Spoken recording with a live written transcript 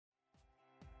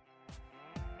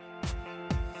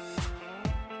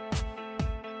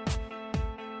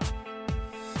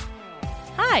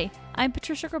Hi, I'm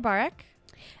Patricia Grabarek.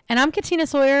 And I'm Katina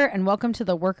Sawyer, and welcome to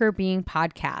the Worker Being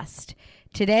Podcast.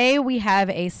 Today we have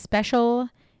a special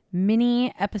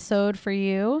mini episode for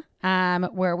you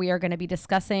where we are going to be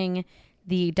discussing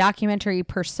the documentary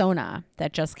Persona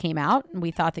that just came out. And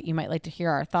we thought that you might like to hear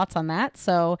our thoughts on that.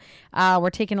 So we're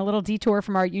taking a little detour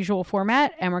from our usual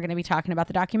format, and we're going to be talking about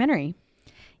the documentary.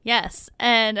 Yes,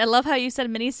 and I love how you said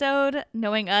mini-sode.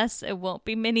 Knowing us, it won't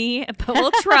be mini, but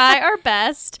we'll try our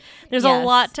best. There's a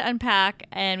lot to unpack,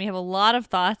 and we have a lot of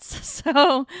thoughts,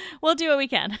 so we'll do what we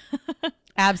can.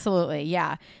 Absolutely,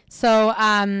 yeah. So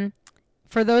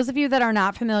for those of you that are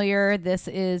not familiar, this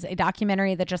is a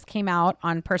documentary that just came out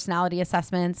on personality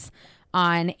assessments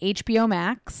on HBO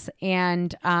Max,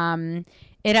 and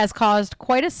it has caused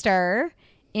quite a stir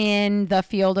in the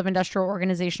field of industrial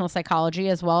organizational psychology,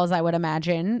 as well as I would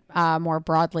imagine more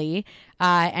broadly,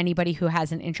 anybody who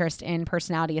has an interest in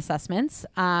personality assessments.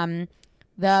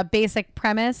 The basic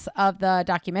premise of the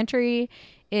documentary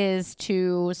is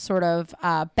to sort of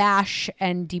bash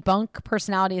and debunk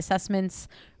personality assessments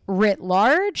writ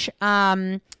large,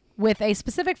 with a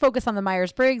specific focus on the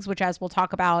Myers-Briggs, which, as we'll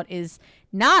talk about, is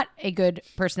not a good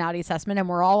personality assessment, and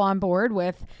we're all on board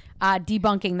with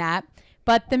debunking that.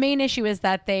 But the main issue is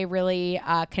that they really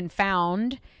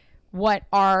confound what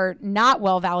are not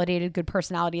well-validated good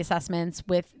personality assessments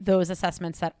with those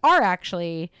assessments that are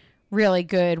actually really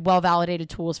good, well-validated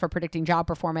tools for predicting job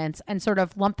performance, and sort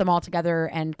of lump them all together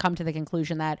and come to the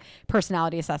conclusion that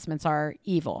personality assessments are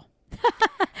evil.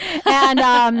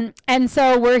 And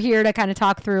so we're here to kind of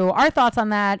talk through our thoughts on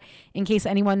that in case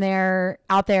anyone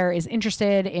out there is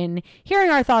interested in hearing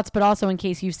our thoughts, but also in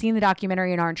case you've seen the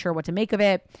documentary and aren't sure what to make of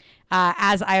it.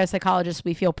 As IO psychologists,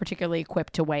 we feel particularly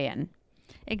equipped to weigh in.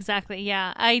 Exactly.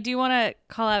 Yeah. I do want to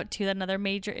call out too that another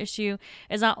major issue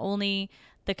is not only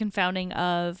the confounding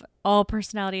of all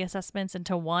personality assessments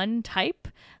into one type,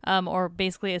 or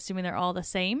basically assuming they're all the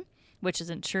same, which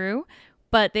isn't true,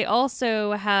 but they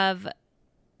also have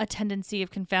a tendency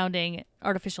of confounding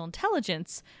artificial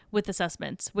intelligence with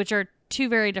assessments, which are two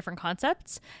very different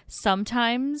concepts.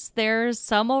 Sometimes there's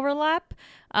some overlap.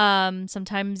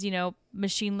 Sometimes,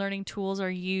 machine learning tools are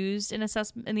used in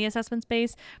the assessment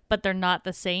space, but they're not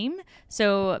the same.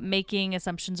 So making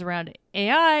assumptions around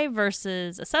AI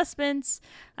versus assessments,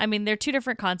 they're two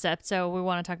different concepts. So we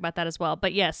want to talk about that as well.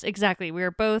 But yes, exactly. We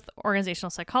are both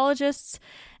organizational psychologists,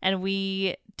 and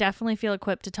we definitely feel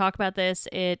equipped to talk about this.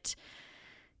 It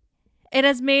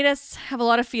has made us have a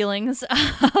lot of feelings.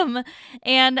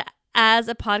 And as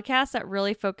a podcast that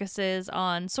really focuses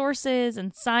on sources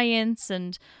and science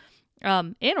and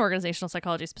in organizational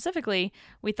psychology specifically,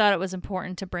 we thought it was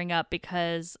important to bring up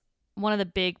because one of the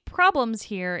big problems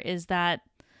here is that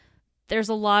there's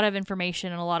a lot of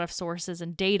information and a lot of sources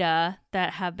and data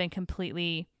that have been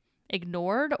completely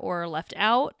ignored or left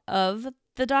out of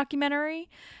the documentary,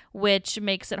 which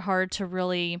makes it hard to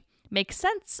really make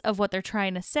sense of what they're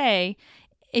trying to say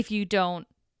if you don't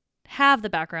have the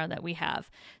background that we have.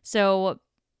 So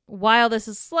while this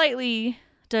is slightly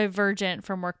divergent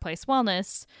from workplace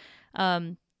wellness,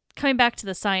 coming back to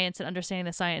the science and understanding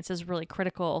the science is really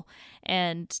critical.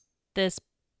 And this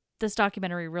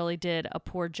documentary really did a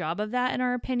poor job of that, in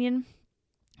our opinion.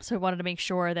 So I wanted to make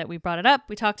sure that we brought it up.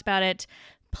 We talked about it.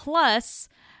 Plus,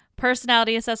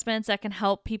 personality assessments that can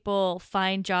help people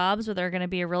find jobs where they're going to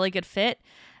be a really good fit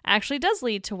actually does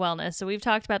lead to wellness. So we've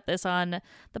talked about this on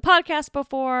the podcast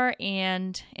before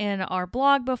and in our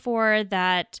blog before,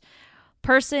 that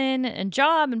person and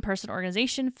job and person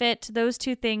organization fit, those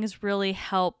two things really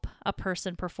help a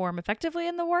person perform effectively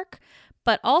in the work,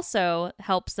 but also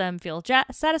helps them feel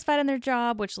satisfied in their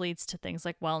job, which leads to things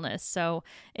like wellness. So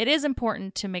it is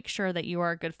important to make sure that you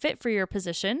are a good fit for your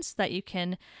position so that you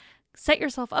can set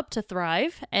yourself up to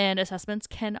thrive, and assessments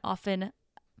can often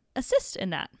assist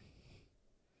in that.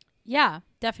 Yeah,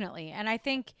 definitely. And I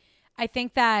think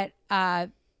that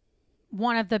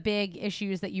one of the big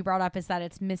issues that you brought up is that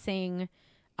it's missing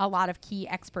a lot of key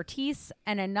expertise.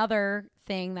 And another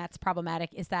thing that's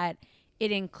problematic is that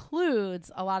it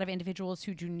includes a lot of individuals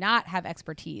who do not have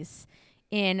expertise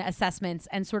in assessments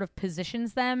and sort of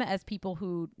positions them as people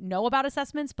who know about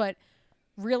assessments, but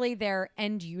really they're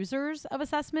end users of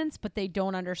assessments, but they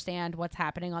don't understand what's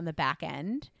happening on the back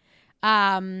end.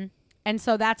 And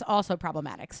so that's also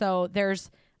problematic. So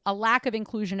there's a lack of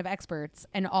inclusion of experts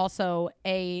and also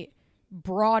a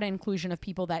broad inclusion of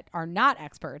people that are not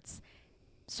experts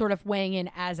sort of weighing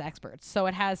in as experts. So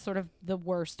it has sort of the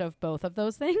worst of both of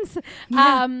those things.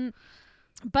 Yeah.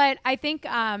 But I think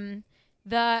there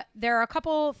are a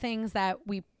couple things that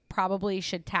we probably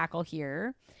should tackle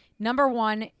here. Number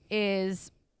one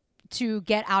is to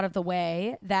get out of the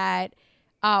way that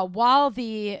while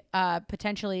the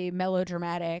potentially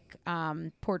melodramatic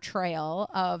portrayal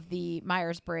of the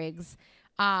Myers-Briggs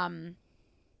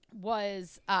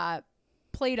was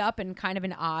played up in kind of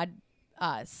an odd,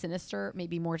 sinister,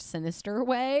 maybe more sinister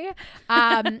way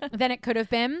than it could have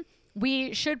been,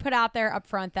 we should put out there up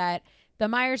front that the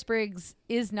Myers-Briggs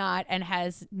is not and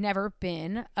has never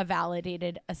been a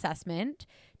validated assessment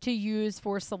to use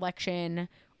for selection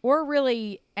or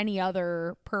really any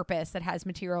other purpose that has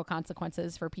material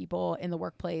consequences for people in the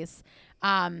workplace.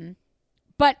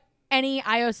 But any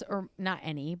IO, or not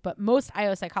any, but most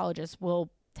IO psychologists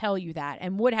will tell you that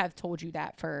and would have told you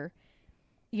that for,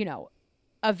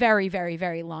 a very, very,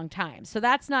 very long time. So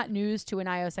that's not news to an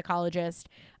IO psychologist.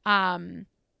 And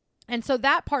so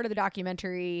that part of the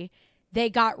documentary, they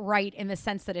got right in the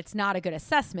sense that it's not a good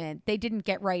assessment. They didn't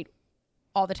get right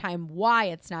all the time why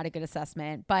it's not a good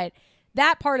assessment. But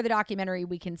that part of the documentary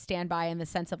we can stand by in the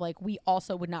sense of we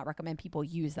also would not recommend people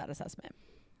use that assessment.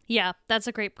 Yeah, that's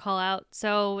a great call out.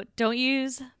 So don't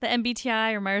use the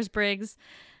MBTI or Myers-Briggs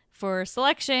for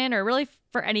selection or really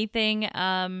for anything.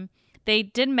 They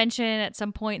did mention at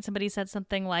some point, somebody said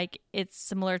something like it's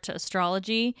similar to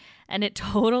astrology, and it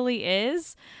totally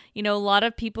is. A lot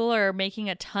of people are making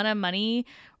a ton of money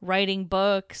writing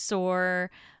books or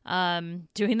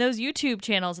doing those YouTube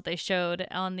channels that they showed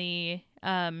on the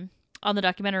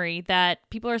documentary, that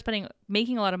people are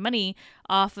making a lot of money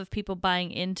off of people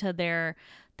buying into their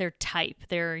type,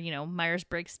 their,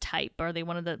 Myers-Briggs type. Are they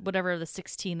one of the, whatever the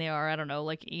 16 they are? I don't know,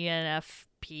 like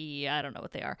ENFP, I don't know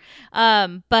what they are.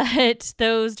 But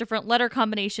those different letter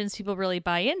combinations people really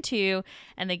buy into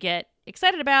and they get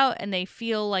excited about and they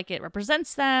feel like it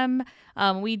represents them.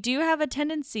 We do have a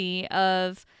tendency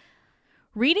of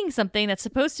reading something that's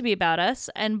supposed to be about us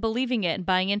and believing it and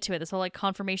buying into it. This whole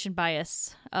confirmation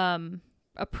bias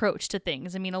approach to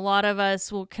things. I mean, a lot of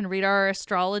us can read our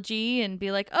astrology and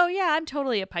be like, oh yeah, I'm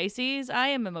totally a Pisces. I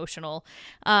am emotional.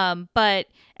 And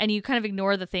you kind of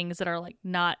ignore the things that are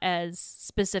not as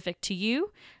specific to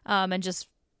you, and just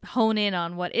hone in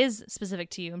on what is specific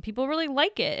to you. And people really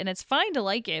like it, and it's fine to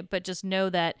like it, but just know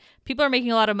that people are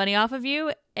making a lot of money off of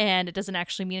you and it doesn't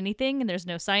actually mean anything, and there's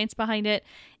no science behind it,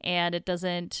 and it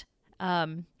doesn't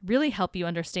really help you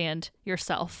understand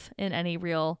yourself in any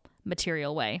real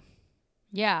material way.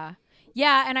 Yeah.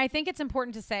 Yeah. And I think it's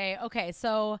important to say, okay,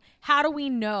 so how do we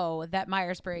know that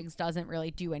Myers-Briggs doesn't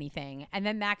really do anything? And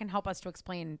then that can help us to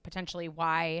explain potentially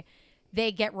why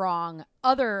they get wrong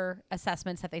other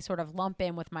assessments that they sort of lump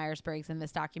in with Myers-Briggs in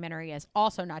this documentary as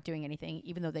also not doing anything,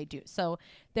 even though they do. So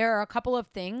there are a couple of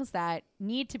things that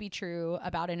need to be true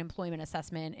about an employment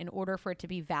assessment in order for it to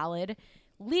be valid,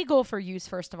 legal for use,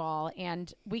 first of all.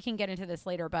 And we can get into this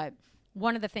later, but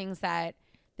one of the things that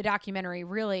the documentary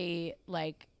really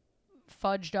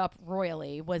fudged up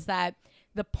royally was that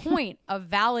the point of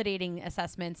validating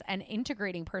assessments and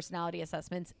integrating personality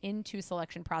assessments into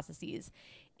selection processes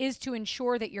is to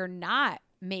ensure that you're not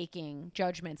making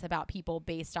judgments about people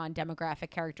based on demographic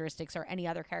characteristics or any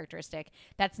other characteristic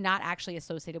that's not actually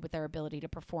associated with their ability to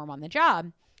perform on the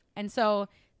job. And so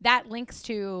that links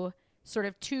to sort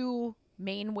of two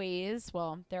main ways.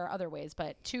 Well, there are other ways,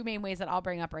 but two main ways that I'll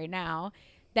bring up right now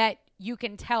that you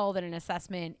can tell that an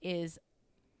assessment is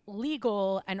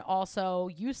legal and also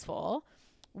useful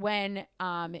when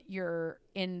you're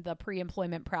in the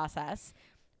pre-employment process.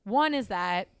 One is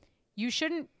that you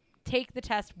shouldn't take the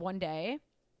test one day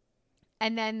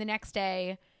and then the next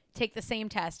day take the same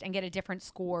test and get a different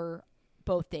score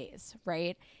both days,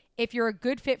 right? If you're a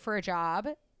good fit for a job,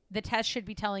 the test should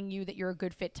be telling you that you're a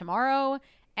good fit tomorrow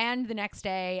and the next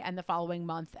day and the following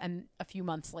month and a few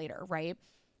months later, right?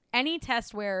 Any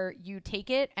test where you take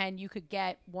it and you could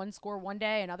get one score one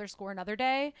day, another score another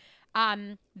day,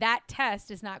 that test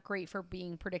is not great for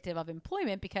being predictive of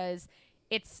employment because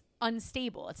it's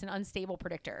unstable. It's an unstable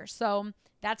predictor. So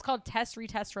that's called test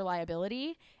retest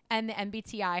reliability. And the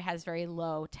MBTI has very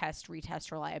low test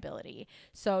retest reliability.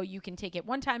 So you can take it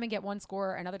one time and get one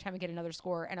score, another time and get another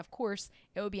score. And of course,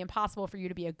 it would be impossible for you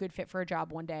to be a good fit for a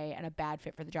job one day and a bad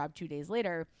fit for the job 2 days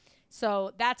later.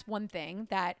 So that's one thing,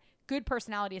 that good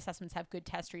personality assessments have good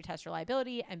test retest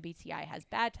reliability. MBTI has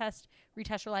bad test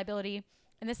retest reliability.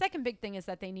 And the second big thing is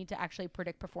that they need to actually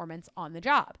predict performance on the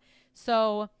job.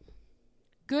 So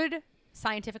good,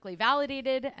 scientifically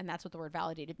validated, and that's what the word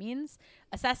validated means,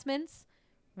 assessments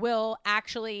will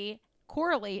actually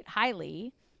correlate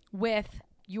highly with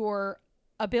your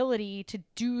ability to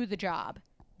do the job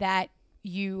that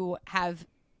you have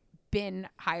been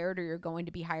hired or you're going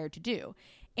to be hired to do.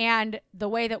 And the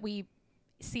way that we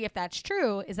see if that's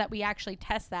true is that we actually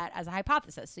test that as a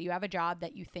hypothesis. So you have a job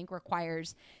that you think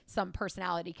requires some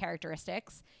personality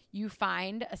characteristics. You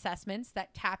find assessments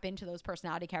that tap into those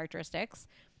personality characteristics,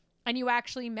 and you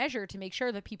actually measure to make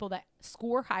sure that people that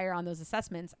score higher on those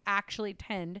assessments actually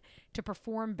tend to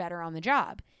perform better on the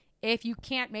job. If you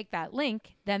can't make that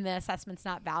link, then the assessment's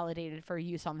not validated for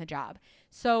use on the job.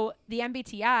 So the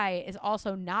MBTI is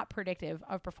also not predictive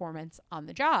of performance on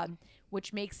the job,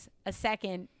 which makes a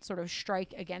second sort of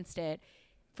strike against it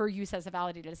for use as a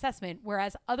validated assessment,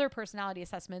 whereas other personality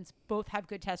assessments both have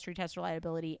good test retest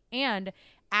reliability and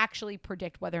actually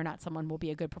predict whether or not someone will be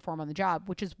a good performer on the job,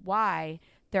 which is why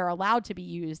they're allowed to be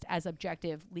used as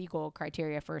objective legal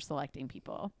criteria for selecting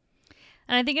people.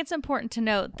 And I think it's important to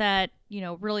note that,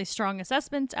 really strong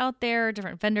assessments out there,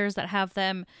 different vendors that have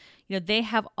them, they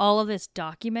have all of this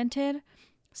documented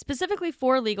specifically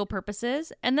for legal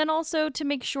purposes, and then also to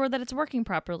make sure that it's working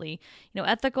properly.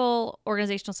 Ethical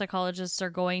organizational psychologists are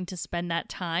going to spend that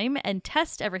time and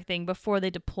test everything before they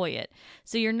deploy it.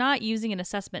 So you're not using an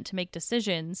assessment to make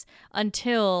decisions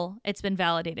until it's been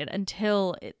validated,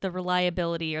 until the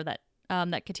reliability or that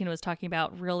Katina was talking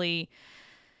about really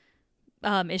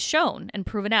is shown and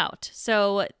proven out.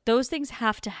 So those things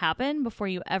have to happen before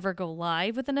you ever go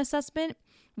live with an assessment,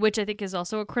 which I think is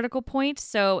also a critical point.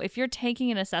 So if you're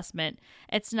taking an assessment,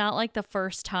 it's not like the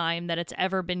first time that it's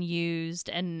ever been used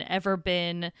and ever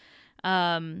been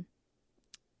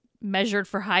measured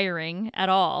for hiring at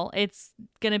all. It's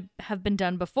going to have been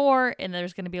done before, and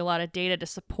there's going to be a lot of data to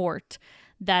support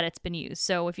that it's been used.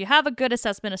 So if you have a good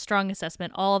assessment, a strong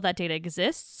assessment, all of that data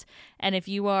exists. And if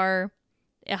you are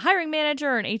a hiring manager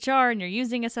or an HR and you're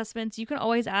using assessments, you can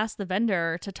always ask the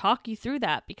vendor to talk you through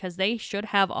that because they should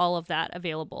have all of that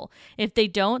available. If they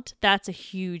don't, that's a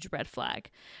huge red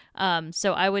flag.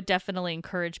 So I would definitely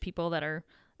encourage people that are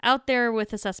out there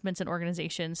with assessments and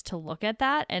organizations to look at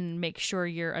that and make sure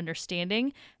you're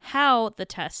understanding how the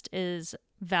test is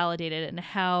validated and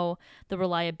how the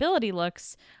reliability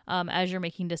looks as you're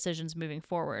making decisions moving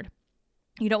forward.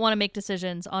 You don't want to make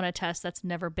decisions on a test that's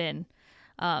never been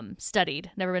studied,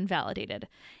 never been validated.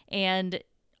 And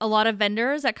a lot of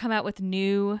vendors that come out with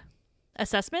new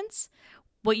assessments,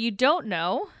 what you don't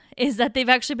know is that they've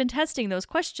actually been testing those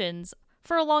questions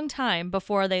for a long time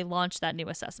before they launch that new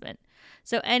assessment.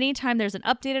 So anytime there's an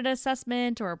updated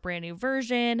assessment or a brand new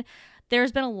version,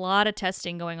 there's been a lot of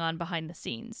testing going on behind the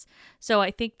scenes. So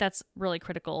I think that's really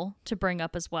critical to bring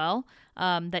up as well,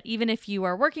 that even if you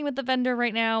are working with the vendor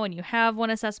right now and you have one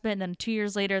assessment and then 2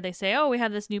 years later they say, oh, we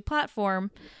have this new platform,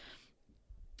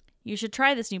 you should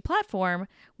try this new platform.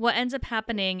 What ends up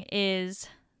happening is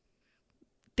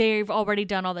they've already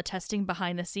done all the testing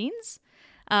behind the scenes,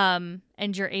 and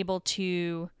you're able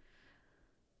to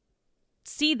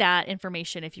see that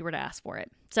information if you were to ask for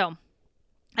it. So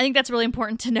I think that's really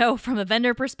important to know from a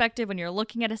vendor perspective when you're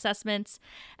looking at assessments.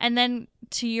 And then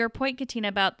to your point, Katina,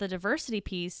 about the diversity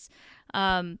piece,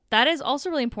 that is also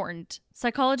really important.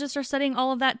 Psychologists are studying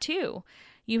all of that too.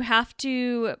 You have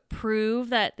to prove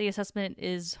that the assessment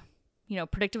is,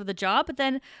 predictive of the job, but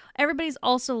then everybody's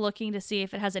also looking to see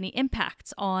if it has any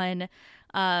impacts on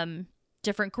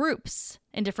different groups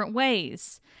in different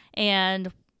ways.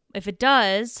 And if it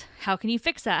does, how can you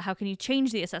fix that? How can you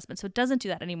change the assessment so it doesn't do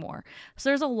that anymore? So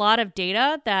there's a lot of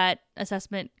data that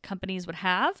assessment companies would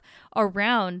have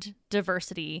around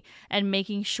diversity and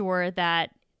making sure that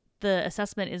the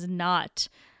assessment is not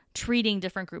treating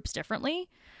different groups differently.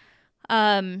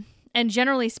 And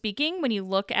generally speaking, when you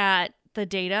look at the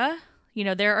data,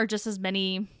 there are just as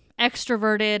many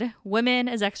extroverted women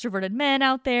as extroverted men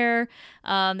out there.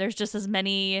 There's just as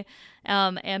many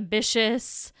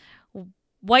ambitious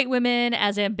white women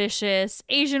as ambitious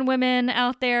Asian women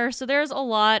out there. So there's a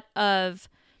lot of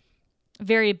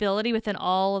variability within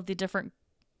all of the different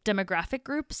demographic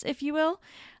groups, if you will,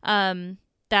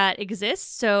 that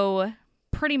exist. So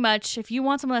pretty much if you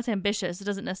want someone that's ambitious, it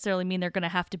doesn't necessarily mean they're going to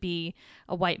have to be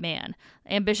a white man.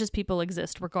 Ambitious people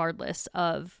exist regardless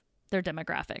of their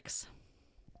demographics.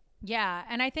 Yeah.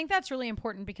 And I think that's really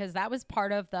important because that was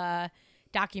part of the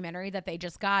documentary that they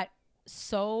just got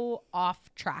so off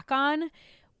track on.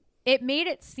 It made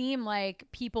it seem like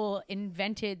people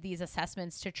invented these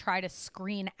assessments to try to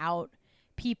screen out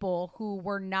people who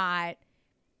were not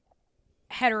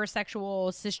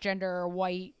heterosexual, cisgender,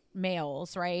 white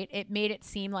males, right? It made it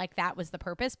seem like that was the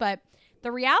purpose. But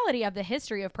the reality of the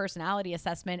history of personality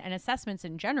assessment and assessments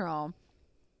in general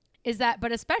is that,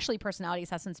 but especially personality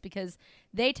assessments, because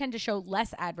they tend to show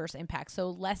less adverse impacts, so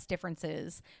less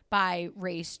differences by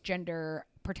race, gender,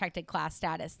 protected class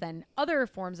status than other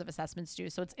forms of assessments do.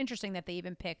 So it's interesting that they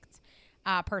even picked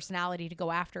personality to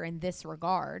go after in this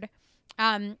regard.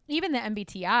 Even the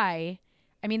MBTI,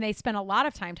 I mean, they spent a lot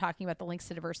of time talking about the links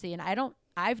to diversity, and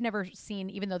I've never seen,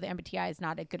 even though the MBTI is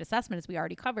not a good assessment, as we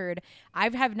already covered,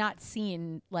 have not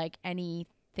seen like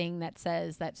anything that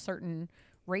says that certain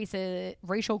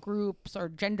racial groups or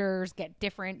genders get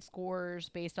different scores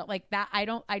based on like that.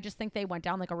 I just think they went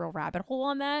down like a real rabbit hole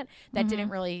on that didn't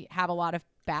really have a lot of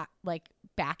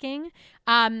backing.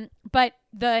 But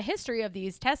the history of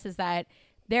these tests is that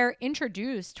they're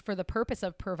introduced for the purpose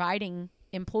of providing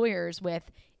employers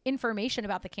with information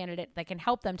about the candidate that can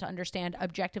help them to understand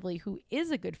objectively who is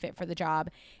a good fit for the job.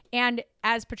 And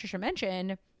as Patricia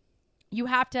mentioned, you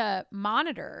have to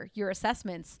monitor your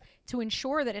assessments to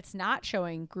ensure that it's not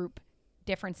showing group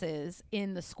differences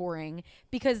in the scoring,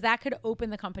 because that could open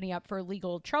the company up for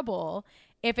legal trouble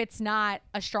if it's not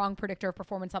a strong predictor of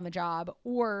performance on the job,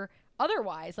 or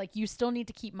otherwise, like you still need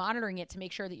to keep monitoring it to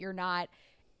make sure that you're not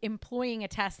employing a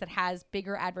test that has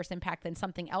bigger adverse impact than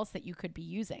something else that you could be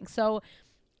using. So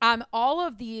all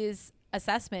of these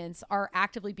assessments are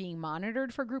actively being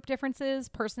monitored for group differences.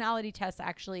 Personality tests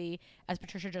actually, as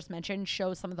Patricia just mentioned,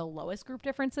 show some of the lowest group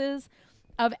differences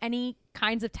of any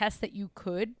kinds of tests that you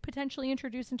could potentially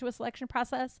introduce into a selection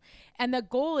process. And the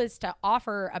goal is to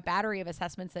offer a battery of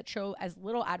assessments that show as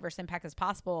little adverse impact as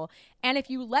possible. And if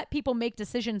you let people make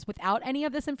decisions without any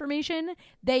of this information,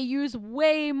 they use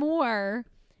way more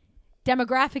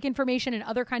demographic information and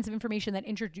other kinds of information that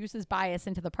introduces bias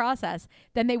into the process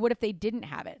than they would if they didn't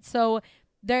have it. So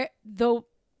the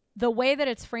way that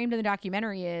it's framed in the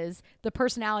documentary is the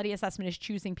personality assessment is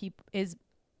choosing people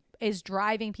is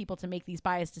driving people to make these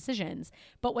biased decisions.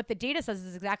 But what the data says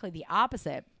is exactly the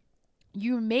opposite.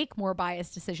 You make more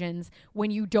biased decisions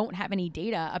when you don't have any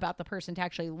data about the person to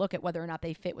actually look at whether or not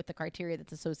they fit with the criteria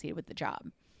that's associated with the job.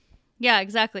 Yeah,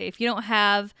 exactly. If you don't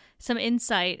have some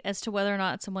insight as to whether or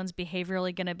not someone's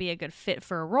behaviorally going to be a good fit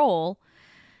for a role,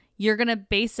 you're going to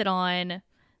base it on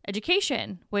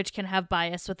education, which can have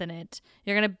bias within it.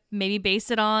 You're going to maybe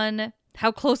base it on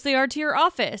how close they are to your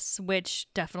office, which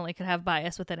definitely could have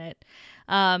bias within it.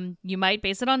 You might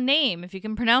base it on name. If you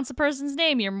can pronounce a person's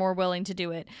name, you're more willing to do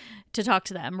it, to talk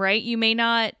to them, right? You may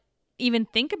not even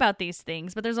think about these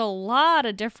things, but there's a lot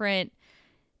of different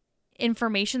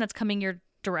information that's coming your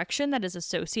direction that is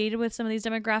associated with some of these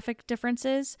demographic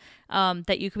differences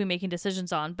that you could be making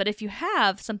decisions on. But if you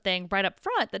have something right up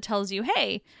front that tells you,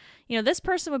 hey, this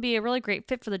person would be a really great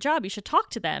fit for the job, you should talk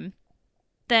to them,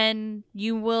 then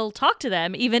you will talk to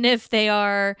them, even if they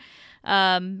are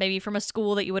maybe from a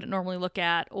school that you wouldn't normally look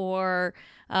at, or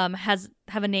have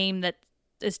a name that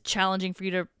is challenging for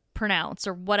you to pronounce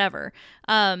or whatever.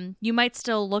 You might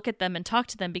still look at them and talk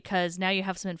to them because now you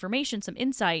have some information, some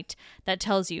insight that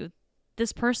tells you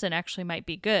this person actually might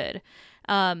be good.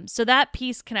 So that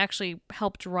piece can actually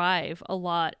help drive a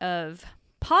lot of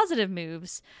positive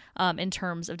moves in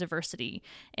terms of diversity,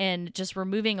 and just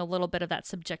removing a little bit of that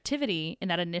subjectivity in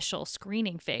that initial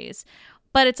screening phase.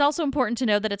 But it's also important to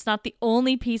know that it's not the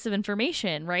only piece of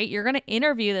information, right? You're going to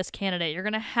interview this candidate. You're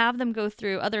going to have them go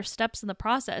through other steps in the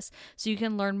process so you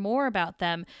can learn more about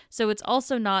them. So it's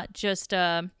also not just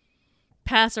a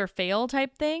pass or fail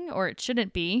type thing, or it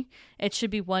shouldn't be. It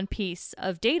should be one piece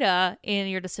of data in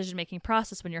your decision-making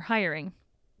process when you're hiring.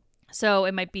 So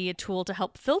it might be a tool to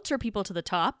help filter people to the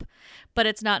top, but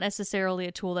it's not necessarily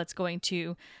a tool that's going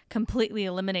to completely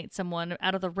eliminate someone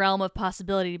out of the realm of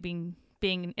possibility of being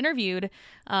interviewed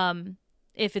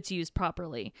if it's used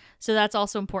properly. So that's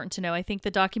also important to know. I think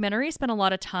the documentary spent a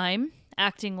lot of time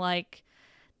acting like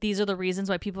these are the reasons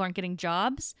why people aren't getting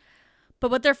jobs.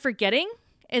 But what they're forgetting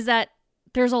is that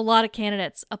there's a lot of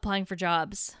candidates applying for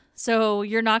jobs. So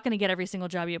you're not going to get every single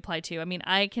job you apply to. I mean,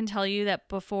 I can tell you that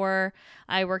before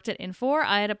I worked at Infor,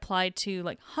 I had applied to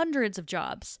like hundreds of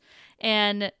jobs,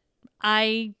 and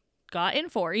I got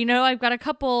Infor. I've got a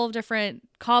couple of different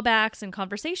callbacks and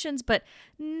conversations, but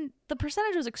the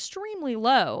percentage was extremely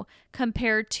low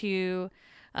compared to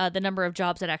the number of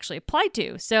jobs that I actually applied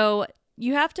to. So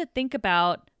you have to think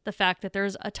about the fact that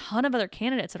there's a ton of other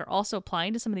candidates that are also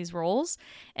applying to some of these roles.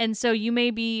 And so you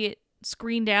may be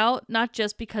screened out, not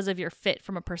just because of your fit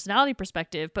from a personality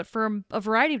perspective, but for a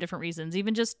variety of different reasons,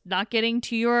 even just not getting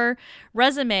to your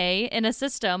resume in a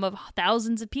system of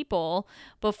thousands of people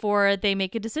before they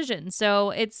make a decision. So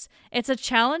it's a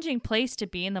challenging place to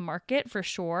be in the market for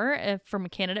sure, from a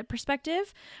candidate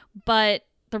perspective. But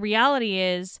the reality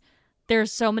is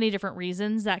there's so many different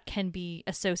reasons that can be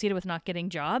associated with not getting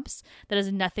jobs that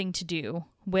has nothing to do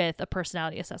with a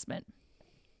personality assessment.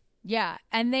 Yeah.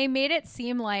 And they made it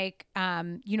seem like,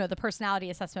 the personality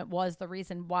assessment was the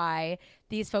reason why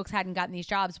these folks hadn't gotten these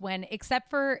jobs, when, except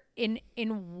for in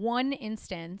one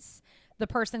instance, the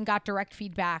person got direct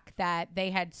feedback that they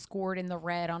had scored in the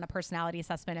red on a personality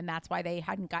assessment and that's why they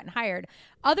hadn't gotten hired.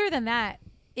 Other than that,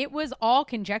 it was all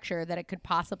conjecture that it could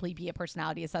possibly be a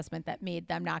personality assessment that made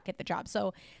them not get the job.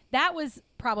 So that was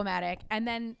problematic. And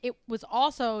then it was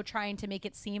also trying to make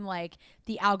it seem like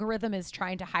the algorithm is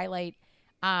trying to highlight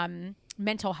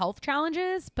mental health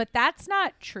challenges, but that's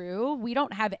not true. We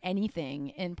don't have anything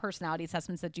in personality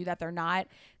assessments that do that. They're not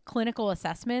clinical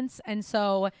assessments. And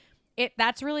so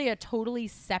that's really a totally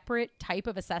separate type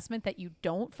of assessment that you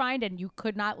don't find and you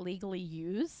could not legally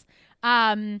use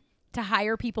to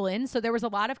hire people in. So there was a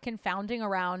lot of confounding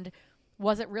around,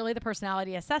 was it really the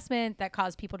personality assessment that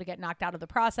caused people to get knocked out of the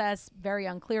process? Very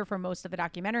unclear for most of the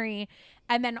documentary.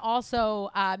 And then also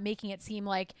making it seem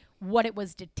like what it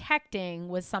was detecting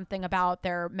was something about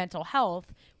their mental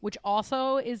health, which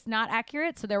also is not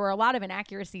accurate. So there were a lot of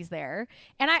inaccuracies there.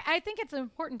 And I think it's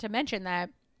important to mention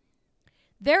that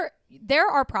there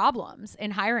are problems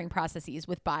in hiring processes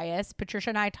with bias.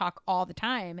 Patricia and I talk all the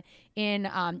time in,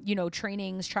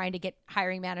 trainings, trying to get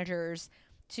hiring managers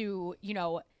to,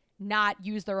 not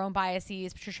use their own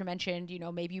biases. Patricia mentioned,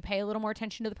 maybe you pay a little more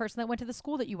attention to the person that went to the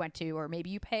school that you went to, or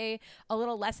maybe you pay a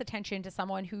little less attention to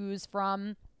someone who's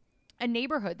from a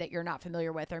neighborhood that you're not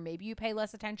familiar with, or maybe you pay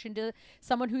less attention to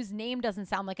someone whose name doesn't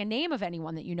sound like a name of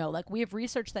anyone that you know. Like, we have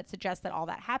research that suggests that all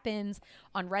that happens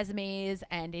on resumes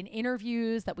and in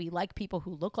interviews, that we like people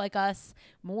who look like us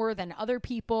more than other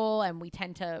people, and we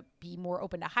tend to be more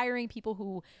open to hiring people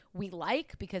who we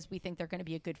like because we think they're going to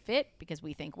be a good fit, because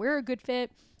we think we're a good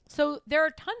fit. So there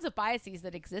are tons of biases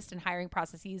that exist in hiring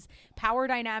processes. Power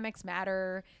dynamics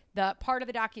matter. The part of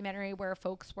the documentary where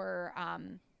folks were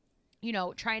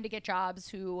trying to get jobs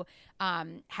who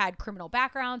had criminal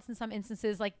backgrounds in some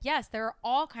instances. Like, yes, there are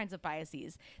all kinds of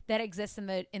biases that exist in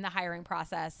the hiring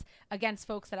process against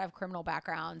folks that have criminal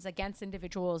backgrounds, against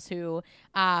individuals who,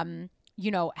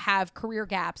 have career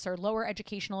gaps or lower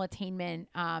educational attainment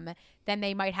than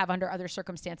they might have under other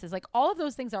circumstances. Like, all of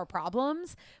those things are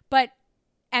problems,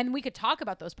 and we could talk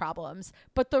about those problems,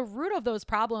 but the root of those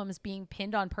problems being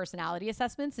pinned on personality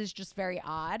assessments is just very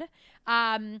odd.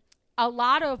 A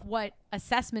lot of what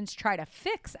assessments try to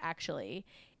fix, actually,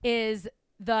 is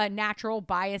the natural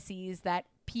biases that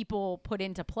people put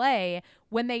into play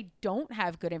when they don't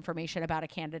have good information about a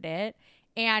candidate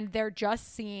and they're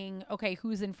just seeing, okay,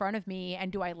 who's in front of me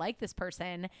and do I like this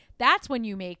person? That's when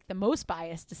you make the most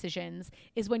biased decisions,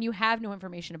 is when you have no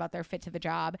information about their fit to the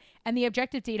job. And the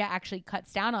objective data actually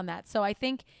cuts down on that. So I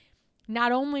think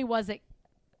not only was it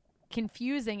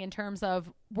confusing in terms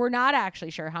of, we're not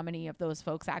actually sure how many of those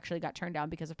folks actually got turned down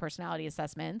because of personality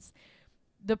assessments.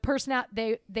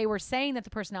 They were saying that the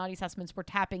personality assessments were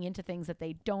tapping into things that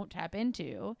they don't tap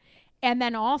into. And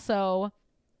then also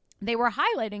they were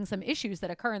highlighting some issues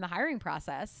that occur in the hiring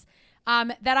process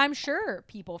that I'm sure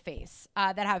people face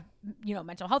that have,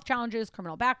 mental health challenges,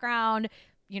 criminal background,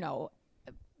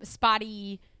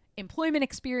 spotty employment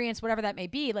experience, whatever that may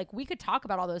be. Like, we could talk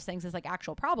about all those things as like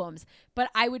actual problems, but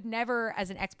I would never, as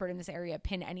an expert in this area,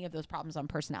 pin any of those problems on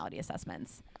personality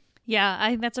assessments. Yeah, I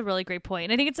think that's a really great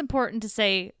point. I think it's important to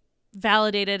say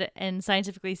validated and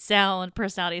scientifically sound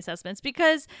personality assessments,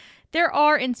 because there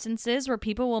are instances where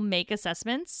people will make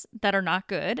assessments that are not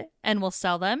good and will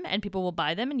sell them, and people will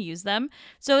buy them and use them.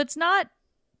 So it's not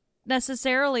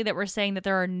necessarily that we're saying that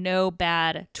there are no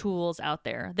bad tools out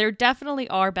there. There definitely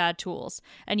are bad tools,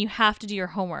 and you have to do your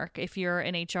homework. If you're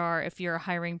in HR, if you're a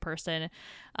hiring person,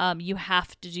 you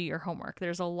have to do your homework.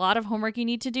 There's a lot of homework you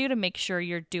need to do to make sure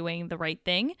you're doing the right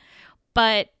thing.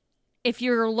 But if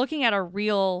you're looking at a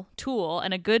real tool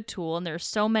and a good tool, and there's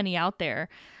so many out there,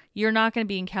 you're not going to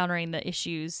be encountering the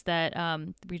issues that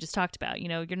we just talked about.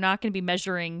 You're not going to be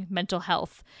measuring mental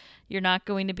health. You're not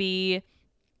going to be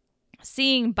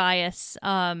seeing bias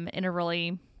in a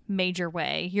really major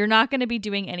way. You're not going to be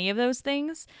doing any of those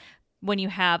things when you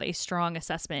have a strong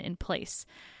assessment in place.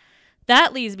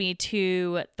 That leads me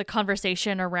to the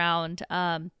conversation around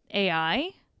AI.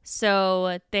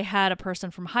 So they had a person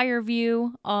from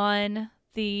HireVue on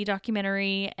the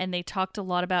documentary, and they talked a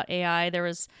lot about AI. There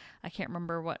was, I can't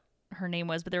remember what her name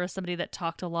was, but there was somebody that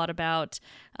talked a lot about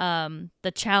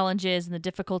the challenges and the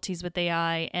difficulties with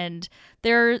AI. And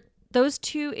those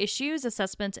two issues,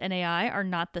 assessments and AI, are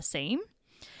not the same.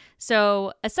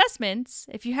 So assessments,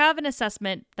 if you have an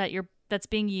assessment that's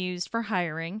being used for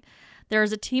hiring,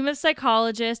 there's a team of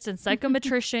psychologists and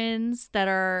psychometricians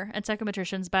and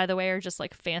psychometricians, by the way, are just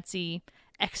like fancy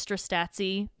extra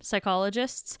statsy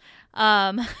psychologists.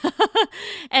 And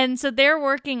so they're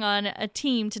working on a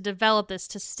team to develop this,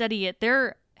 to study it.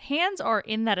 They're hands are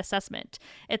in that assessment.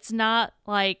 It's not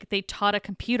like they taught a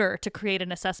computer to create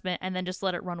an assessment and then just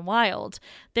let it run wild.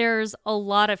 There's a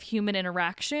lot of human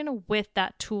interaction with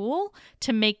that tool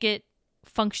to make it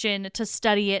function, to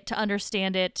study it, to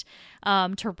understand it,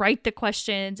 to write the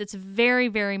questions. It's very,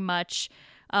 very much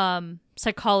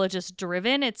psychologist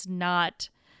driven. It's not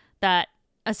that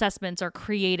assessments are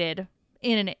created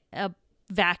in a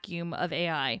vacuum of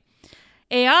AI.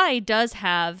 AI does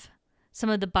have some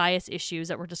of the bias issues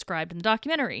that were described in the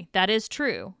documentary. That is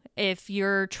true. If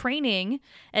you're training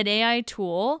an AI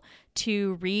tool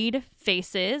to read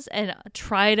faces and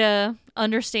try to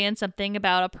understand something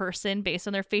about a person based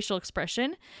on their facial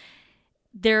expression,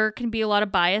 there can be a lot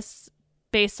of bias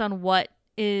based on what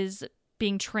is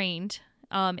being trained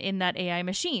in that AI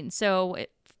machine. So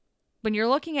when you're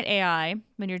looking at AI,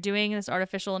 when you're doing this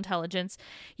artificial intelligence,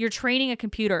 you're training a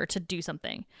computer to do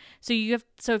something. So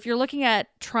if you're looking at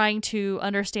trying to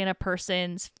understand a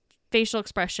person's facial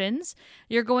expressions,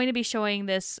 you're going to be showing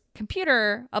this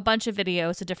computer a bunch of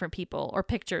videos of different people or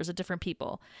pictures of different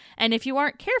people. And if you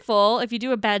aren't careful, if you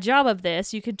do a bad job of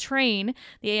this, you could train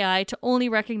the AI to only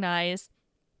recognize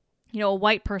a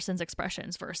white person's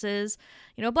expressions versus,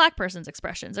 a black person's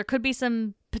expressions. There could be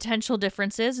some potential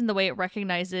differences in the way it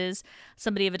recognizes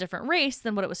somebody of a different race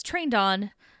than what it was trained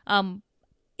on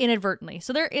inadvertently.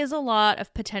 So there is a lot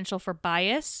of potential for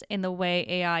bias in the way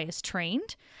AI is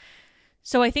trained.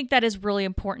 So I think that is really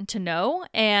important to know.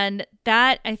 And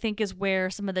that, I think, is where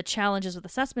some of the challenges with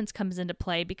assessments comes into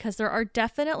play, because there are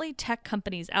definitely tech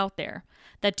companies out there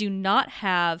that do not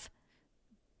have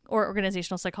or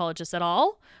organizational psychologists at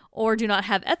all, or do not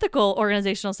have ethical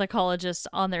organizational psychologists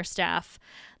on their staff,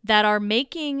 that are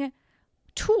making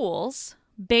tools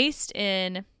based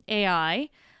in AI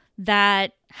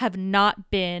that have not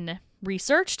been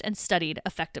researched and studied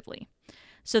effectively.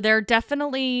 So they're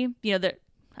definitely,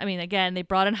 again, they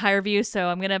brought in HireVue, so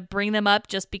I'm going to bring them up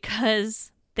just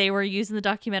because they were used in the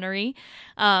documentary.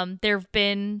 There have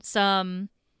been some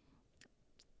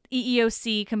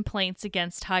EEOC complaints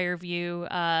against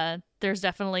HireVue. There's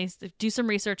definitely, do some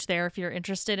research there if you're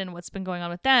interested in what's been going on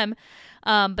with them.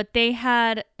 But they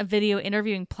had a video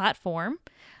interviewing platform.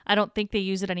 I don't think they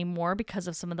use it anymore because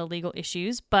of some of the legal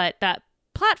issues, but that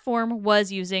platform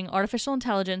was using artificial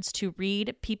intelligence to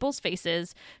read people's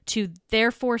faces to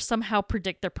therefore somehow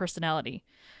predict their personality.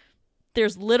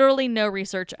 There's literally no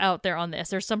research out there on this.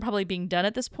 There's some probably being done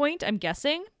at this point, I'm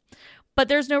guessing. But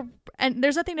there's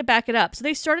nothing to back it up. So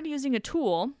they started using a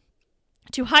tool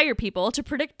to hire people to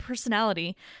predict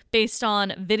personality based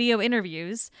on video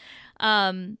interviews.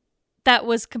 That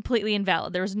was completely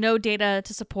invalid. There was no data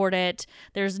to support it.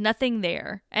 There's nothing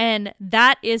there. And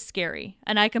that is scary.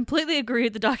 And I completely agree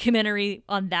with the documentary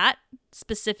on that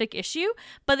specific issue,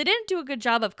 but they didn't do a good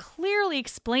job of clearly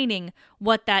explaining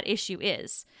what that issue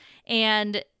is.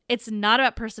 And it's not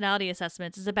about personality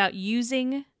assessments. It's about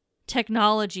using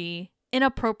technology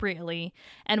inappropriately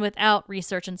and without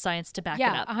research and science to back it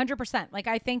up. 100%. Like,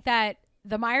 I think that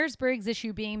the Myers-Briggs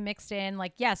issue being mixed in,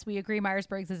 like, yes, we agree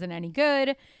Myers-Briggs isn't any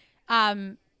good.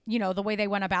 The way they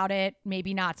went about it,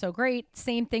 maybe not so great.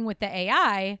 Same thing with the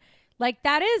AI. Like,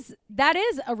 that is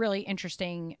a really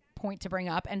interesting point to bring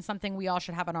up and something we all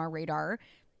should have on our radar.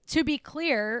 To be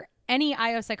clear, any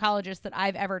IO psychologist that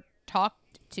I've ever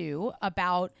talked to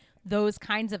about those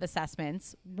kinds of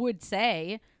assessments would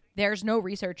say there's no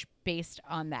research based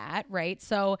on that, right?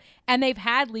 So, and they've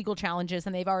had legal challenges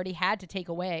and they've already had to take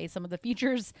away some of the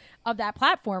features of that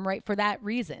platform, right, for that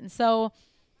reason. So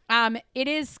it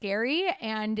is scary,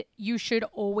 and you should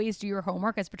always do your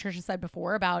homework, as Patricia said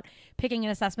before, about picking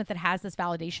an assessment that has this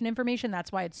validation information.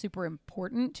 That's why it's super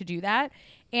important to do that.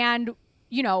 And,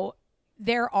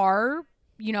 there are,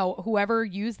 whoever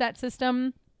used that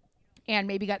system and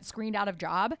maybe got screened out of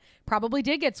job, probably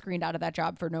did get screened out of that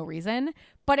job for no reason.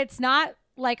 But it's not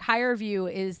like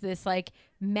HireVue is this like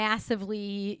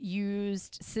massively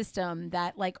used system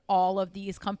that like all of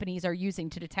these companies are using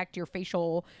to detect your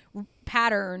facial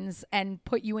patterns and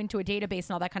put you into a database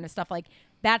and all that kind of stuff. Like,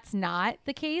 that's not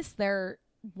the case. They're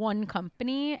one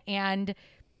company, and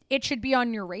it should be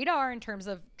on your radar in terms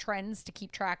of trends to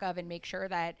keep track of and make sure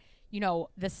that,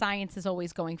 the science is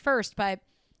always going first. But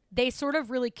they sort of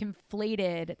really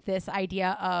conflated this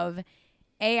idea of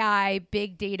AI,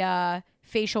 big data,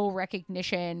 facial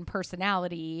recognition,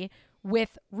 personality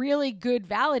with really good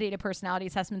validated personality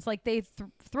assessments. Like, they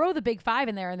throw the big five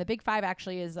in there, and the big five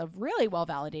actually is a really well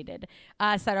validated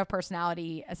set of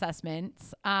personality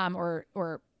assessments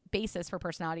or basis for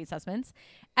personality assessments.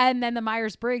 And then the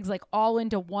Myers-Briggs, like, all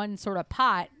into one sort of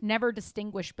pot, never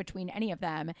distinguished between any of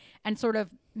them, and sort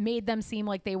of made them seem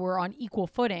like they were on equal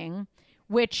footing,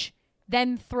 which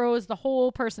then throws the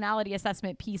whole personality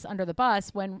assessment piece under the bus,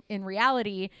 when in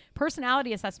reality,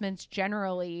 personality assessments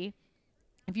generally,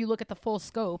 if you look at the full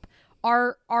scope,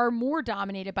 are more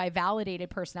dominated by validated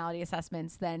personality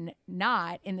assessments than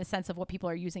not, in the sense of what people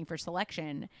are using for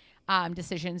selection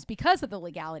decisions because of the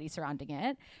legality surrounding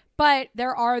it. But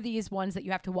there are these ones that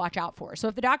you have to watch out for. So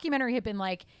if the documentary had been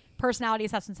like, personality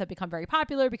assessments have become very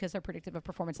popular because they're predictive of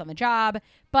performance on the job,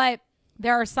 but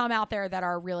there are some out there that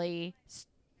are really,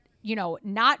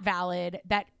 not valid,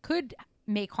 that could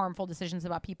make harmful decisions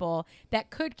about people, that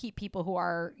could keep people who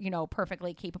are,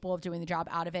 perfectly capable of doing the job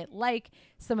out of it, like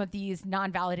some of these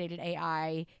non-validated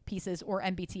AI pieces or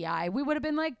MBTI, we would have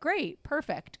been like, great,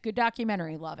 perfect, good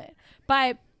documentary, love it.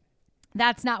 But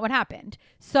that's not what happened.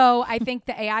 So I think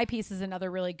the AI piece is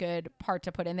another really good part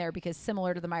to put in there, because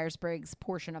similar to the Myers-Briggs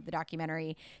portion of the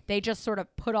documentary, they just sort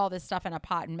of put all this stuff in a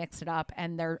pot and mix it up,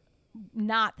 and they're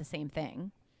not the same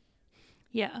thing.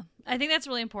 Yeah, I think that's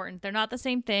really important. They're not the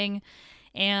same thing.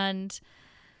 And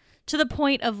to the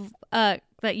point of that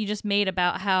you just made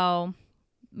about how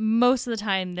most of the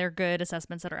time they're good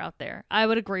assessments that are out there, I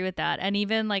would agree with that. And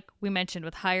even like we mentioned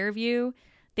with HireVue,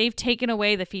 they've taken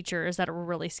away the features that were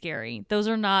really scary. Those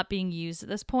are not being used at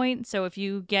this point. So if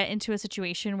you get into a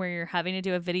situation where you're having to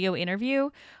do a video interview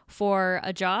for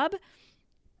a job,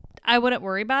 I wouldn't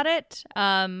worry about it.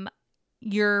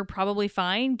 You're probably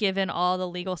fine given all the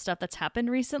legal stuff that's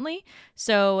happened recently.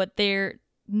 So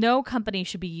no company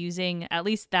should be using at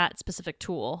least that specific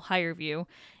tool, HireVue,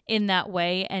 in that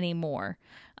way anymore.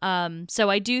 So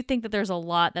I do think that there's a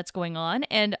lot that's going on.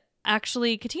 And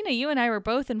actually, Katina, you and I were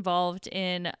both involved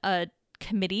in a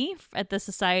committee at the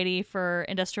Society for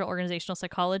Industrial Organizational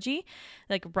Psychology,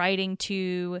 like writing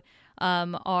to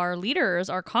our leaders,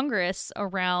 our Congress,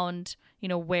 around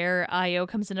where IO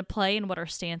comes into play and what our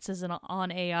stance is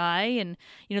on AI. And,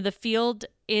 the field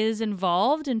is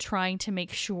involved in trying to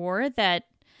make sure that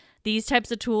these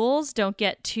types of tools don't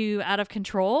get too out of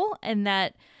control, and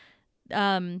that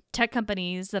tech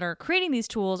companies that are creating these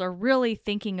tools are really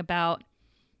thinking about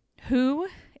who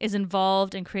is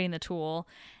involved in creating the tool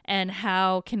and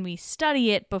how can we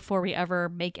study it before we ever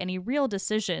make any real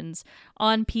decisions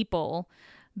on people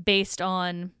based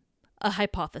on a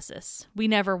hypothesis. We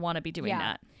never want to be doing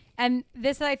that. And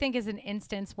this, I think, is an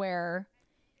instance where,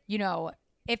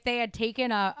 if they had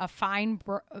taken a fine,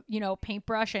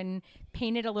 paintbrush and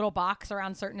painted a little box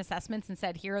around certain assessments and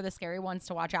said, here are the scary ones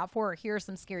to watch out for, or here are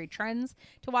some scary trends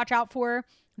to watch out for,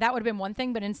 that would have been one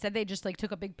thing. But instead they just like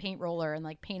took a big paint roller and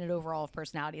like painted over all of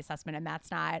personality assessment. And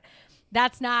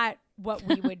that's not what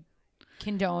we would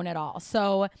condone at all.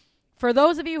 So for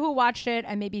those of you who watched it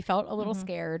and maybe felt a little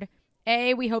scared,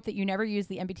 we hope that you never use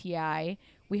the MBTI.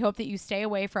 We hope that you stay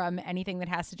away from anything that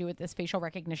has to do with this facial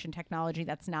recognition technology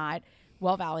that's not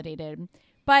well validated.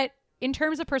 But in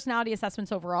terms of personality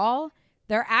assessments overall,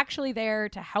 they're actually there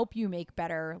to help you make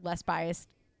better, less biased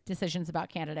decisions about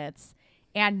candidates,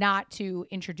 and not to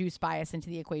introduce bias into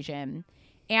the equation.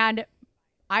 And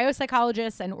IO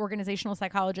psychologists and organizational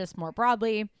psychologists more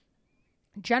broadly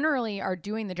generally are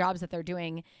doing the jobs that they're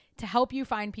doing to help you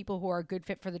find people who are a good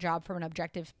fit for the job from an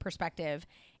objective perspective,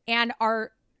 and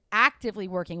are actively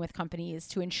working with companies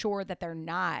to ensure that they're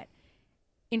not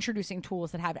introducing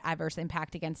tools that have adverse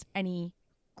impact against any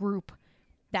group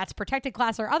that's protected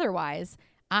class or otherwise,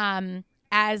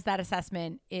 as that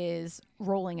assessment is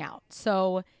rolling out.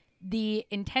 So the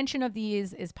intention of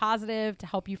these is positive to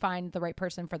help you find the right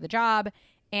person for the job.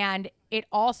 And it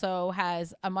also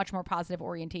has a much more positive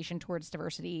orientation towards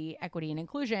diversity, equity, and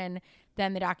inclusion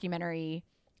than the documentary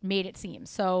made it seem.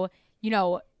 So,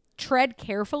 tread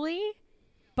carefully,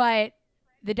 but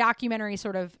the documentary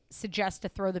sort of suggests to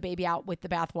throw the baby out with the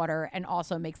bathwater, and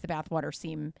also makes the bathwater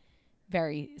seem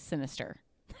very sinister.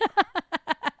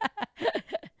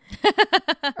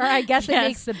 Or I guess it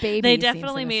makes the baby They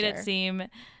definitely made it seem...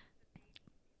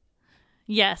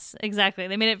 Yes, exactly.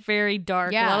 They made it very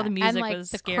dark. Yeah, a lot of the music and, like,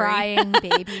 was the scary. crying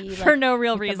baby for no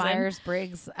real reason. The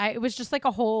Myers-Briggs. It was just like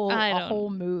a whole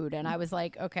mood, and I was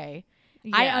like, okay,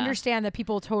 yeah. I understand that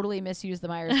people totally misuse the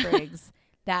Myers-Briggs.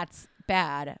 That's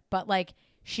bad, but like,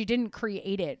 she didn't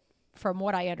create it, from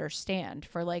what I understand,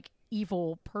 for like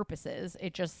evil purposes.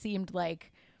 It just seemed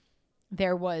like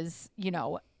there was,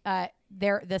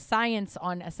 the science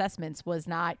on assessments was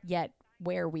not yet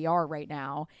where we are right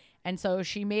now. And so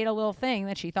she made a little thing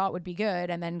that she thought would be good,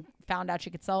 and then found out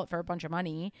she could sell it for a bunch of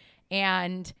money.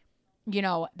 And,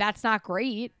 that's not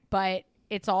great, but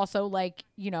it's also like,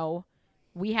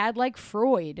 we had like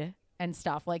Freud and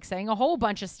stuff, like saying a whole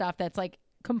bunch of stuff that's like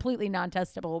completely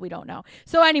non-testable. We don't know.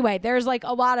 So anyway, there's like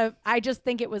a lot of, I just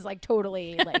think it was like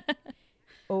totally like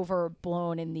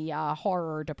overblown in the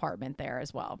horror department there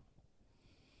as well.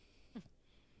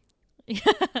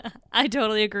 I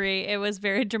totally agree. It was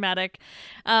very dramatic.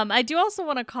 I do also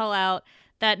want to call out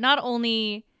that not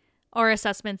only are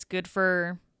assessments good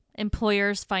for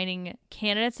employers finding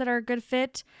candidates that are a good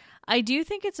fit, I do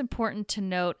think it's important to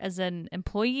note as an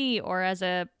employee or as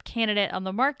a candidate on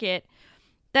the market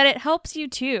that it helps you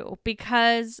too.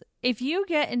 Because if you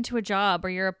get into a job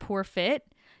where you're a poor fit,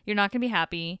 you're not going to be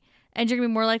happy and you're going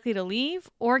to be more likely to leave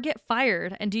or get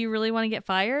fired. And do you really want to get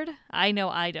fired? I know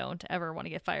I don't ever want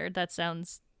to get fired. That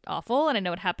sounds awful. And I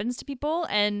know it happens to people.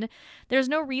 And there's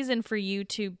no reason for you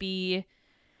to be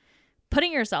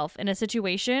putting yourself in a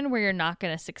situation where you're not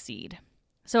going to succeed.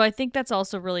 So I think that's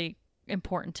also really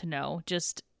important to know.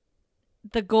 Just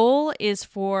the goal is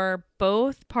for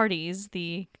both parties,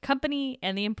 the company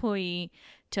and the employee,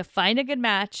 to find a good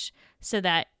match so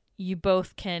that you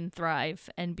both can thrive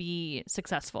and be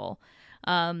successful.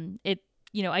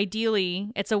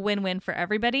 Ideally, it's a win-win for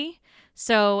everybody.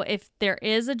 So if there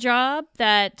is a job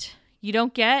that you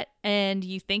don't get and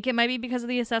you think it might be because of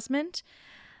the assessment,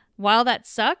 while that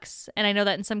sucks, and I know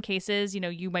that in some cases,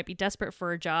 you might be desperate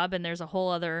for a job and there's a whole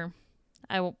other,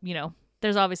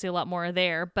 there's obviously a lot more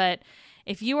there. But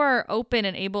if you are open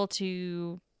and able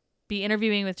to be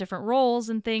interviewing with different roles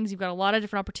and things, you've got a lot of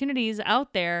different opportunities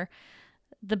out there,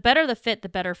 the better the fit, the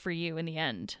better for you in the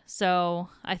end. So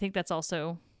I think that's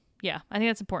also, I think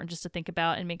that's important just to think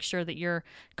about and make sure that you're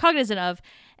cognizant of.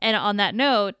 And on that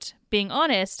note, being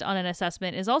honest on an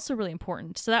assessment is also really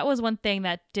important. So that was one thing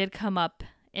that did come up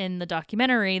in the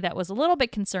documentary that was a little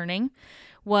bit concerning,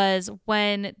 was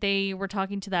when they were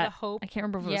talking to that Hope, I can't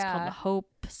remember what it was called, the Hope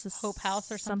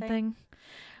House or something.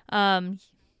 Something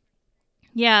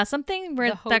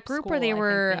where that group school, where they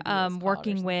were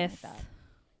working with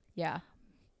like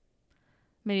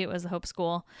maybe it was the Hope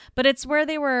School, but it's where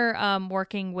they were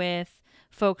working with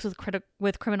folks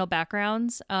with criminal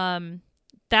backgrounds.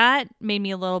 That made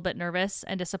me a little bit nervous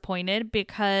and disappointed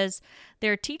because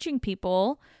they're teaching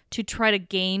people to try to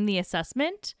game the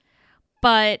assessment,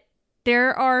 but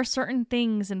there are certain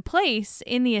things in place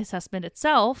in the assessment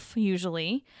itself,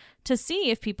 usually, to see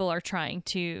if people are trying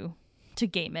to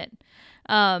game it.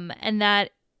 And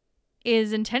that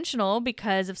is intentional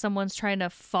because if someone's trying to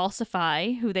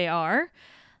falsify who they are,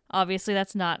 obviously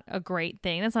that's not a great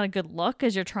thing. That's not a good look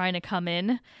as you're trying to come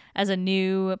in as a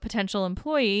new potential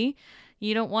employee.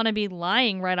 You don't want to be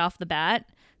lying right off the bat.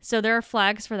 So there are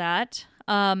flags for that.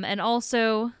 And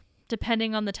also,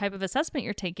 depending on the type of assessment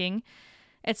you're taking,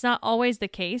 it's not always the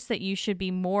case that you should be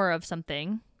more of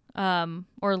something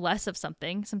or less of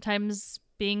something. Sometimes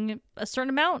being a certain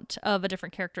amount of a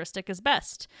different characteristic is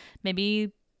best.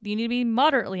 Maybe you need to be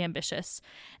moderately ambitious.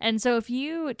 And so if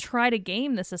you try to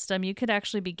game the system, you could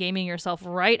actually be gaming yourself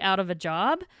right out of a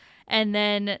job and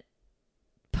then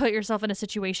put yourself in a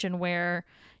situation where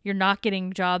you're not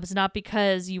getting jobs, not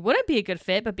because you wouldn't be a good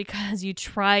fit, but because you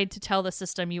tried to tell the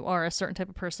system you are a certain type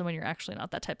of person when you're actually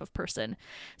not that type of person.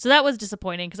 So that was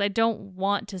disappointing because I don't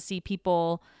want to see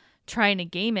people trying to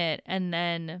game it and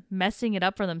then messing it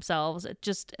up for themselves.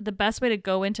 The best way to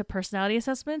go into personality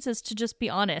assessments is to just be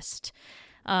honest,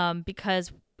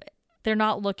 because they're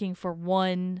not looking for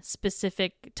one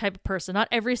specific type of person. Not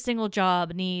every single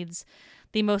job needs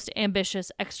the most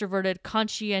ambitious, extroverted,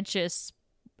 conscientious,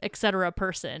 etc.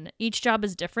 person. Each job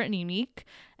is different and unique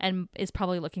and is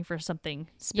probably looking for something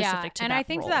specific to that and I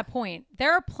think role. To that point,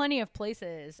 there are plenty of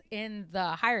places in the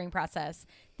hiring process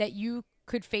that you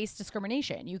could face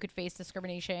discrimination. You could face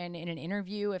discrimination in an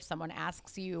interview if someone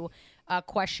asks you a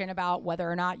question about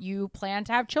whether or not you plan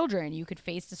to have children. You could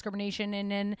face discrimination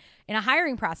in a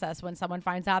hiring process when someone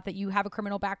finds out that you have a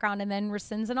criminal background and then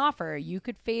rescinds an offer. You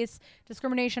could face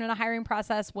discrimination in a hiring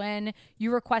process when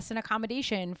you request an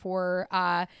accommodation for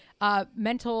a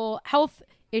mental health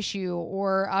issue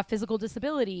or a physical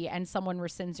disability and someone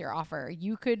rescinds your offer.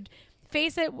 You could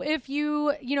face it if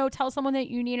you tell someone that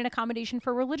you need an accommodation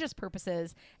for religious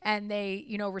purposes and they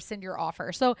rescind your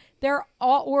offer. So they're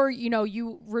all, or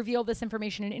you reveal this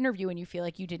information in an interview and you feel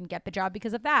like you didn't get the job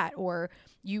because of that, or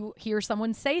you hear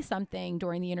someone say something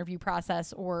during the interview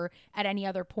process or at any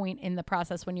other point in the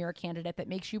process when you're a candidate that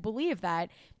makes you believe that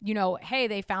hey,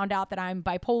 they found out that I'm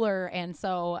bipolar and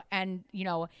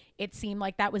it seemed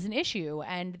like that was an issue,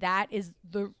 and that is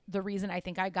the reason I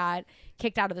think I got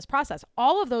kicked out of this process.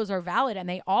 All of those are valid and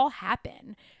they all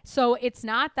happen. So it's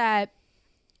not that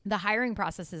the hiring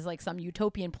process is like some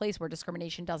utopian place where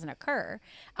discrimination doesn't occur.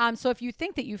 So if you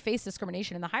think that you face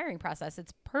discrimination in the hiring process,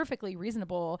 it's perfectly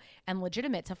reasonable and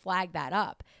legitimate to flag that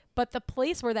up. But the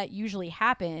place where that usually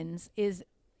happens is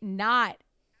not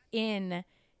in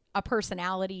a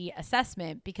personality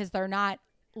assessment, because they're not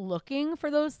looking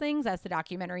for those things as the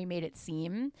documentary made it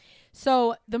seem.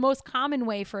 So the most common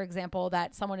way, for example,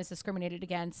 that someone is discriminated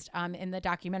against in the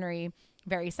documentary,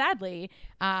 very sadly,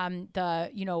 the,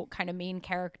 you know, kind of main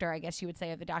character, I guess you would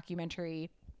say, of the documentary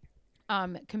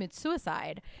commits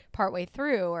suicide partway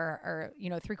through or, you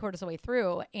know, 3/4 of the way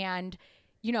through. And,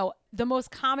 you know, the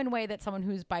most common way that someone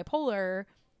who's bipolar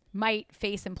might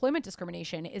face employment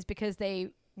discrimination is because they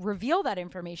reveal that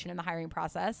information in the hiring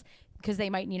process because they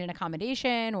might need an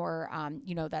accommodation or,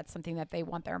 you know, that's something that they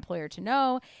want their employer to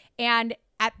know. And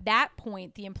at that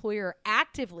point, the employer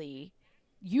actively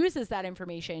uses that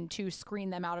information to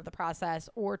screen them out of the process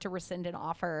or to rescind an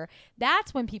offer.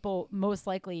 That's when people most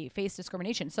likely face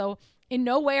discrimination. So in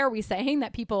no way are we saying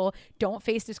that people don't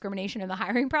face discrimination in the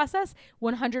hiring process.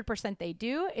 100% they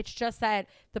do. It's just that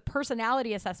the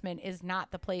personality assessment is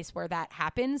not the place where that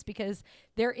happens because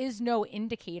there is no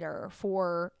indicator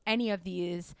for any of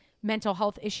these mental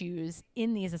health issues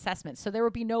in these assessments. So there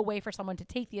would be no way for someone to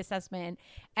take the assessment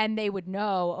and they would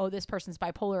know, oh, this person's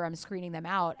bipolar, I'm screening them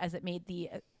out, as it made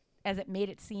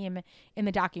it seem in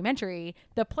the documentary.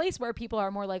 The place where people are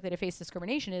more likely to face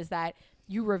discrimination is that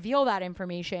you reveal that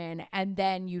information and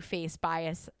then you face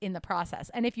bias in the process.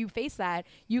 And if you face that,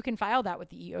 you can file that with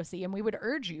the EOC, and we would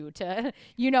urge you to,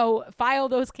 you know, file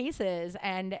those cases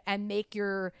and make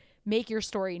your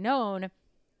story known.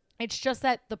 It's just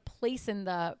that the place in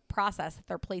the process that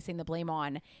they're placing the blame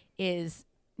on is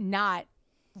not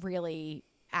really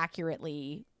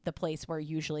accurately the place where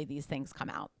usually these things come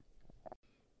out.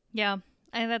 Yeah,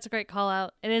 I think that's a great call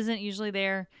out. It isn't usually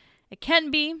there. It can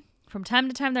be. From time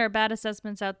to time, there are bad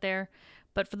assessments out there.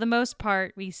 But for the most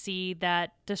part, we see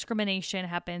that discrimination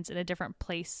happens in a different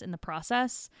place in the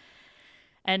process.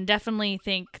 And definitely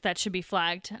think that should be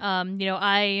flagged. You know,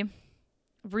 I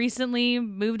recently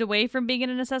moved away from being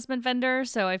an assessment vendor,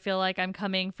 so I feel like I'm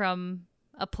coming from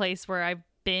a place where I've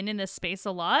been in this space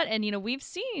a lot, and you know, we've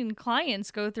seen clients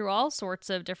go through all sorts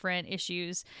of different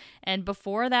issues. And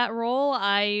before that role,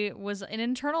 I was an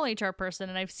internal HR person,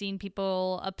 and I've seen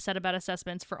people upset about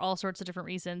assessments for all sorts of different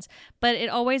reasons, but it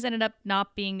always ended up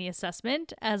not being the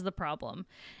assessment as the problem.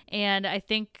 And I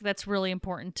think that's really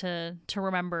important to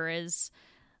remember is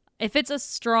if it's a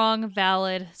strong,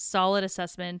 valid, solid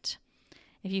assessment,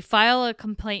 if you file a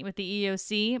complaint with the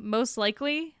EOC, most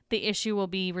likely the issue will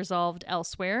be resolved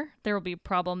elsewhere. There will be a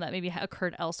problem that maybe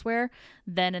occurred elsewhere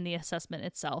than in the assessment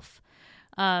itself.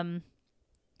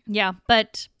 Yeah,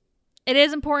 but it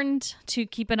is important to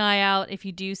keep an eye out if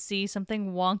you do see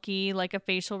something wonky like a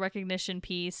facial recognition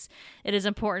piece. It is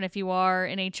important if you are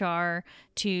in HR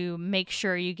to make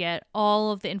sure you get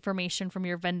all of the information from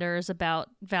your vendors about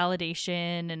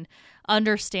validation and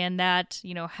understand that,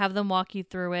 you know, have them walk you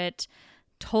through it.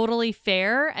 Totally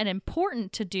fair and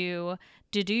important to do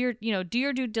your, you know, do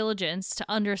your due diligence to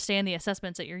understand the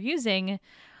assessments that you're using.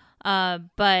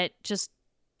 But just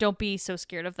don't be so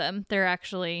scared of them. They're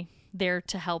actually there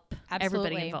to help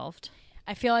everybody involved.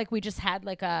 I feel like we just had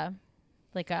like a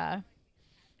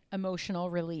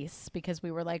emotional release because we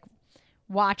were like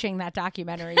watching that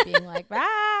documentary being like,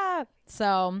 ah.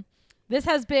 So this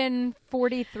has been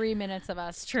 43 minutes of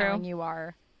us telling you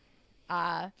our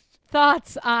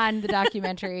thoughts on the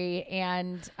documentary,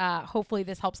 and hopefully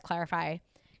this helps clarify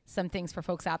some things for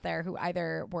folks out there who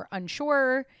either were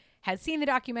unsure, had seen the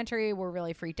documentary, were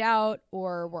really freaked out,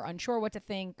 or were unsure what to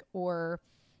think, or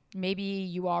maybe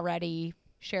you already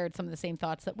shared some of the same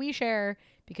thoughts that we share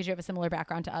because you have a similar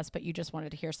background to us, but you just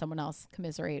wanted to hear someone else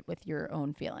commiserate with your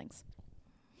own feelings.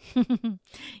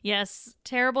 Yes,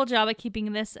 terrible job at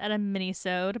keeping this at a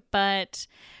mini-sode, but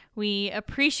we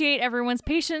appreciate everyone's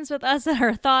patience with us and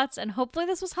our thoughts, and hopefully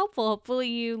this was helpful. Hopefully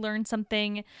you learned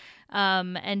something,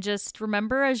 and just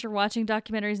remember as you're watching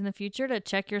documentaries in the future to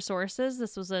check your sources.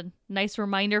 This was a nice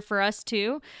reminder for us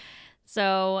too.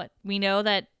 So we know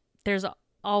that there's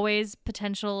always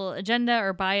potential agenda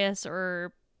or bias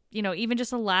or, you know, even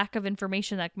just a lack of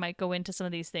information that might go into some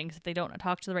of these things if they don't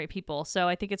talk to the right people. So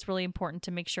I think it's really important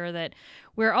to make sure that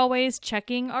we're always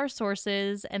checking our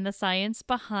sources and the science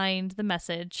behind the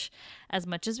message as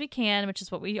much as we can, which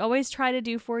is what we always try to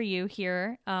do for you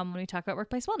here when we talk about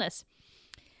workplace wellness.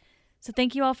 So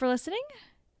thank you all for listening.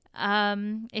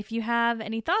 If you have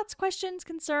any thoughts, questions,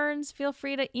 concerns, feel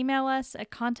free to email us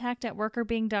at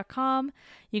contact@workerbeing.com.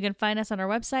 You can find us on our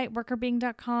website,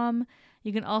 workerbeing.com.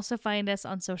 You can also find us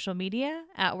on social media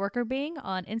at WorkerBeing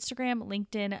on Instagram,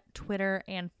 LinkedIn, Twitter,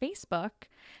 and Facebook.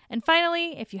 And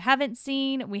finally, if you haven't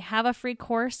seen, we have a free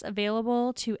course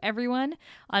available to everyone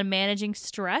on managing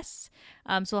stress.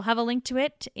 So we'll have a link to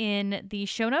it in the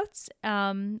show notes.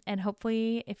 And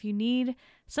hopefully, if you need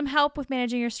some help with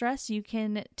managing your stress, you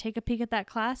can take a peek at that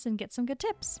class and get some good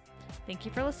tips. Thank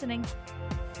you for listening.